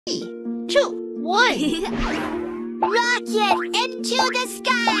3, 2, 1. Rocket into the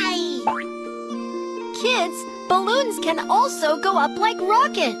sky! Kids, balloons can also go up like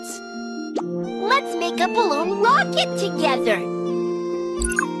rockets. Let's make a balloon rocket together.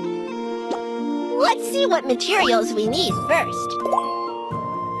 Let's see what materials we need first.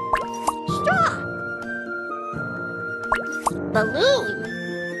 Straw. Balloon.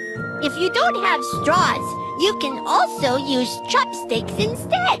 If you don't have straws, you can also use chopsticks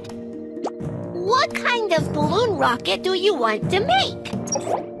instead. What kind of balloon rocket do you want to make?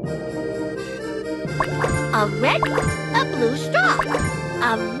 A red, a blue straw.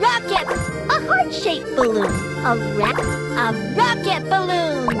 A rocket, a heart-shaped balloon. A rocket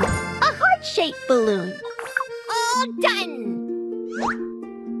balloon. A heart-shaped balloon. All done!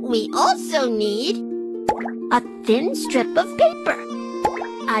 We also need a thin strip of paper,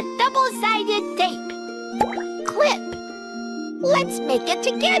 a double-sided tape, clip. Let's make it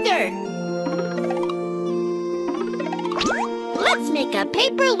together. Let's make a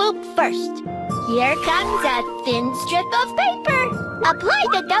paper loop first. Here comes a thin strip of paper. Apply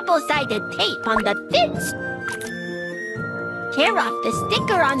the double-sided tape on the thin Tear off the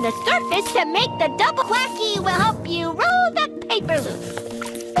sticker on the surface to make the double. Quacky will help you roll the paper loop.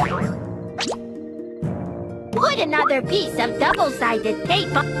 Put another piece of double-sided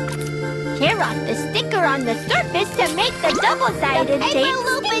tape on. Tear off the sticker on the surface to make the double-sided tape. The paper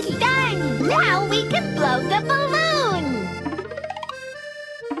loop is done! Now we can blow the balloon!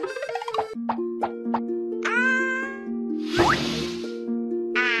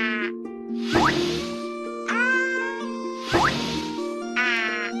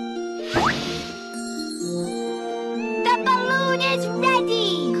 The balloon is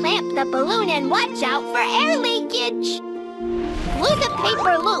ready! Clamp the balloon and watch out for air leakage. Glue the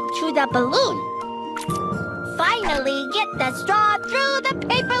paper loop to the balloon. Finally, get the straw through the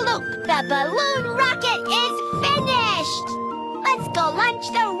paper loop. The balloon rocket is finished! Let's go launch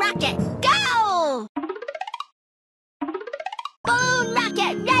the rocket. Go! Balloon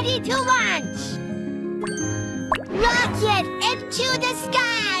rocket ready to launch! Rocket into the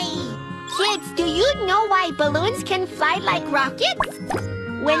sky! Kids, do you know why balloons can fly like rockets?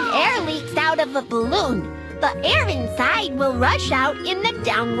 When air leaks out of a balloon, the air inside will rush out in the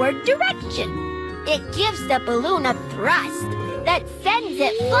downward direction. It gives the balloon a thrust that sends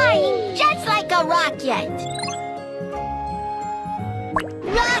it flying just like a rocket.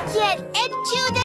 Rocket into the